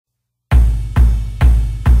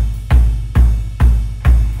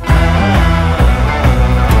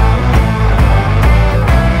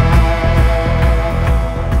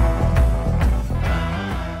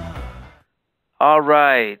All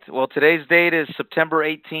right. Well, today's date is September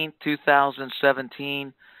 18th,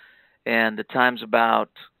 2017, and the time's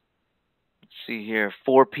about, let's see here,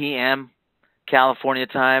 4 p.m. California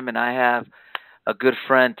time, and I have a good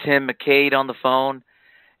friend, Tim Mccabe, on the phone.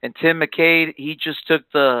 And Tim Mccabe, he just took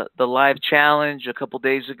the live challenge a couple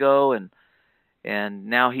days ago, and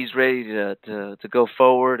now he's ready to go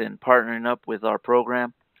forward and partnering up with our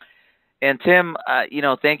program. And Tim,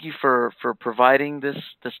 thank you for providing this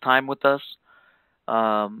time with us.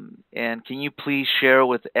 And can you please share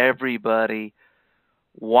with everybody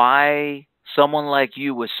why someone like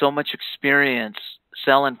you with so much experience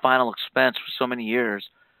selling final expense for so many years,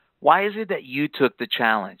 why is it that you took the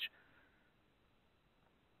challenge?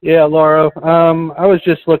 Yeah, Laura. I was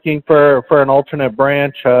just looking for an alternate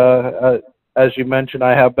branch. As you mentioned,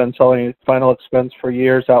 I have been selling final expense for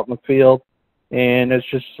years out in the field, and it's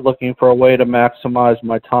just looking for a way to maximize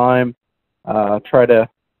my time, try to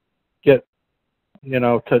get,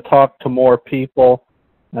 to talk to more people,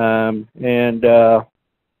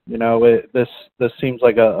 this seems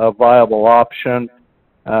like a viable option.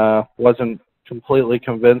 Wasn't completely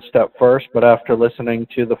convinced at first, but after listening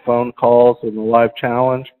to the phone calls and the live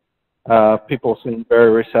challenge, people seem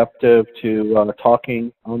very receptive to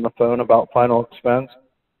talking on the phone about final expense.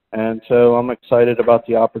 And so I'm excited about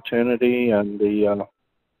the opportunity and the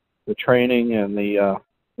training and the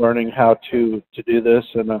learning how to do this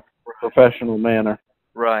in a professional manner.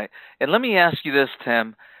 Right. And let me ask you this,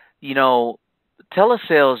 Tim.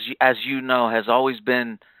 Telesales, as you know, has always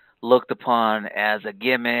been looked upon as a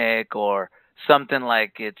gimmick or something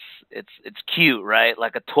like it's cute, right?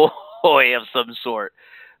 Like a toy of some sort.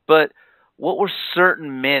 But what were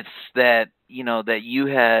certain myths that that you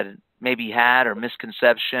had maybe had or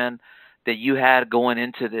misconception that you had going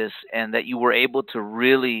into this and that you were able to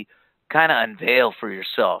really kind of unveil for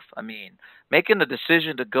yourself? I mean, making the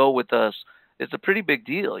decision to go with us is a pretty big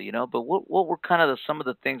deal, but what were kind of some of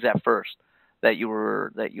the things at first that you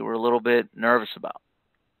were a little bit nervous about?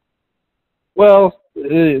 Well,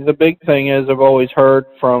 the big thing is I've always heard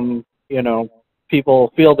from,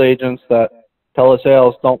 people, field agents, that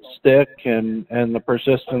telesales don't stick and the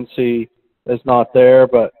persistency is not there.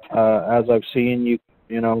 But as I've seen, you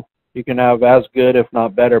can have as good, if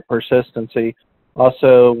not better, persistency.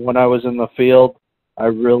 Also, when I was in the field, I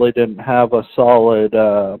really didn't have a solid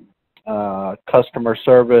customer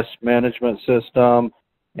service management system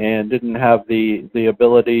and didn't have the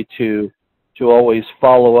ability to always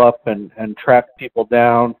follow up and track people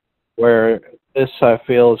down, where this, I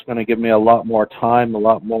feel, is going to give me a lot more time, a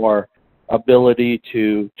lot more ability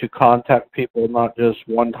to contact people, not just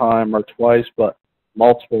one time or twice, but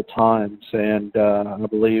multiple times. And I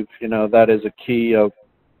believe, that is a key of,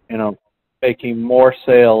 making more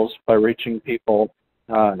sales by reaching people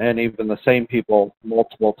and even the same people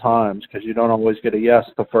multiple times, because you don't always get a yes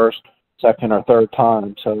the first, second, or third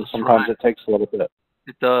time. So sometimes it takes a little bit.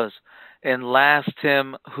 It does. And last,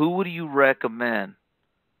 Tim, who would you recommend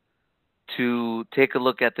to take a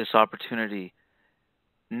look at this opportunity,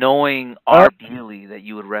 knowing ideally that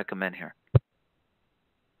you would recommend here?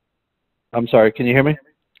 I'm sorry, can you hear me?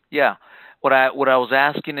 Yeah. What I was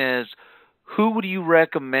asking is, who would you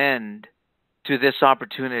recommend to this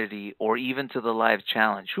opportunity or even to the live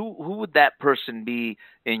challenge? Who would that person be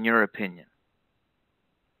in your opinion?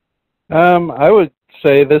 I would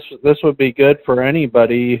say this would be good for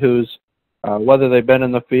anybody who's whether they've been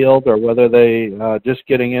in the field or whether they just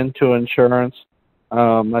getting into insurance.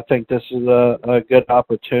 I think this is a good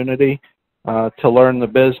opportunity to learn the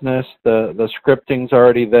business. The scripting's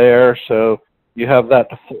already there, so you have that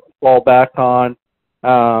to fall back on.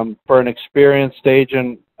 For an experienced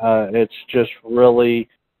agent, it's just really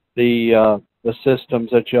the systems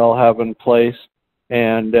that y'all have in place,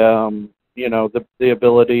 and the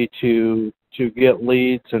ability to get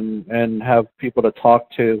leads and have people to talk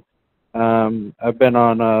to. I've been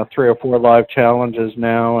on 3 or 4 live challenges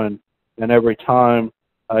now, and every time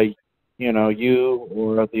you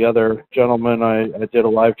or the other gentleman I did a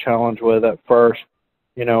live challenge with at first,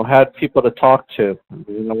 had people to talk to. I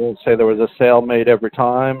won't say there was a sale made every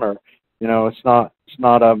time, or it's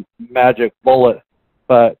not a magic bullet,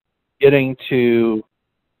 but getting to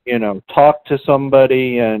talk to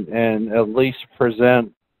somebody and at least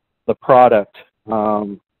present the product.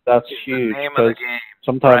 That's huge, because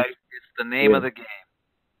sometimes, right? It's the name of the game.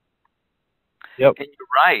 Yep. And you're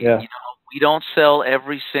right. Yeah. We don't sell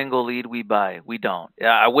every single lead we buy. We don't.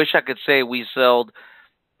 I wish I could say we sold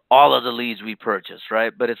all of the leads we purchase,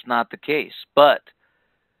 right? But it's not the case. But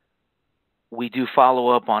we do follow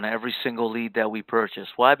up on every single lead that we purchase.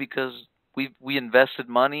 Why? Because we invested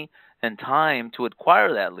money and time to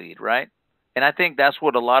acquire that lead, right? And I think that's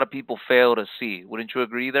what a lot of people fail to see. Wouldn't you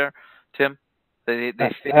agree there, Tim? They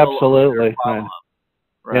fail on their Absolutely. follow-up.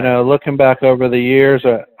 You Right. know, looking back over the years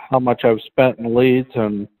at how much I've spent in leads,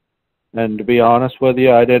 and to be honest with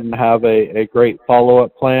you, I didn't have a great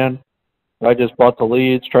follow-up plan. I just bought the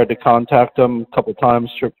leads, tried to contact them a couple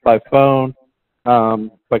times by phone.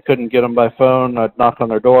 If I couldn't get them by phone, I'd knock on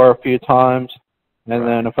their door a few times, and Right.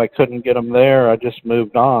 then if I couldn't get them there, I just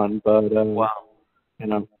moved on. But Wow. you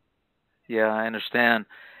know, Yeah, I understand.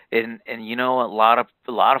 And you know, a lot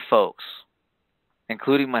of folks,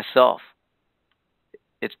 including myself,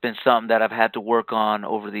 it's been something that I've had to work on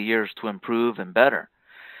over the years to improve and better.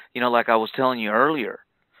 You know, like I was telling you earlier,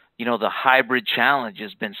 you know, the hybrid challenge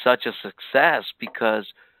has been such a success because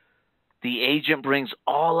the agent brings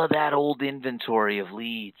all of that old inventory of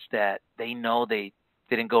leads that they know they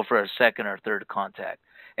didn't go for a second or third contact.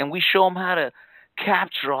 And we show them how to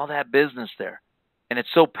capture all that business there. And it's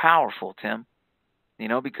so powerful, Tim, you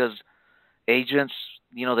know, because agents,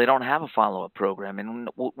 you know, they don't have a follow-up program. And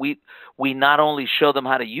we not only show them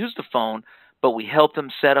how to use the phone, but we help them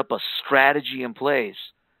set up a strategy in place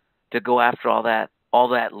to go after all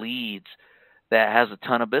that leads that has a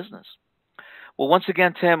ton of business. Well, once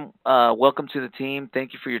again, Tim, welcome to the team.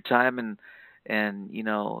 Thank you for your time and you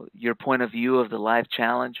know your point of view of the life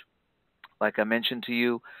challenge. Like I mentioned to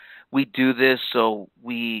you, we do this so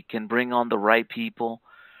we can bring on the right people.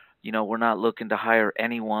 You know, we're not looking to hire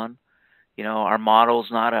anyone. You know, our model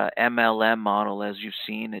is not a MLM model as you've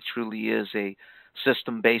seen. It truly is a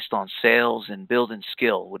system based on sales and building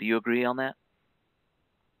skill. Would you agree on that?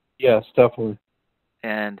 yes, definitely.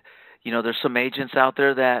 And you know, there's some agents out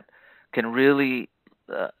there that can really,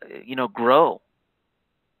 uh, you know, grow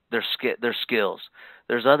their skills.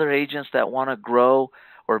 There's other agents that want to grow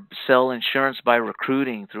or sell insurance by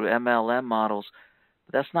recruiting through MLM models.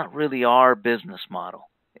 But that's not really our business model.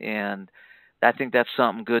 And I think that's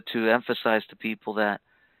something good to emphasize to people that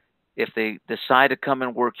if they decide to come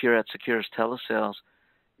and work here at Securus Telesales,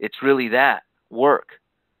 it's really that work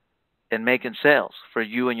and making sales for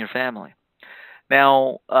you and your family.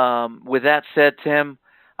 Now, with that said, Tim,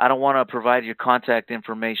 I don't want to provide your contact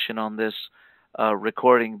information on this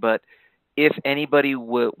recording, but if anybody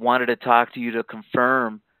wanted to talk to you to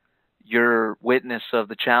confirm your witness of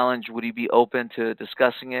the challenge, would you be open to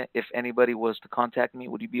discussing it? If anybody was to contact me,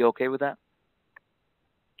 would you be okay with that?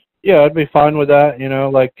 Yeah, I'd be fine with that. You know,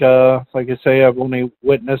 like you say, I've only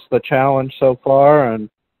witnessed the challenge so far, and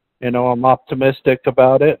you know, I'm optimistic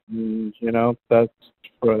about it. And you know, that's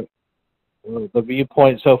what the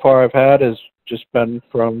viewpoint so far I've had has just been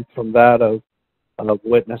from that of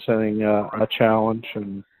witnessing a challenge.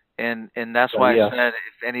 And And that's why I yes, said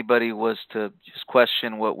if anybody was to just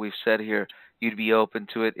question what we've said here, you'd be open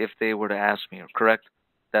to it if they were to ask me. Correct?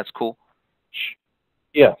 That's cool.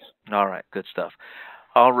 yes, All right, good stuff.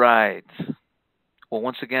 All right. Well,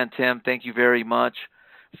 once again, Tim, thank you very much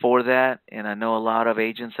for that. And I know a lot of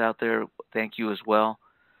agents out there thank you as well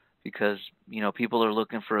because, you know, people are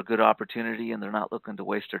looking for a good opportunity and they're not looking to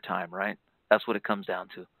waste their time, right? That's what it comes down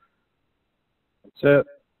to. that's it.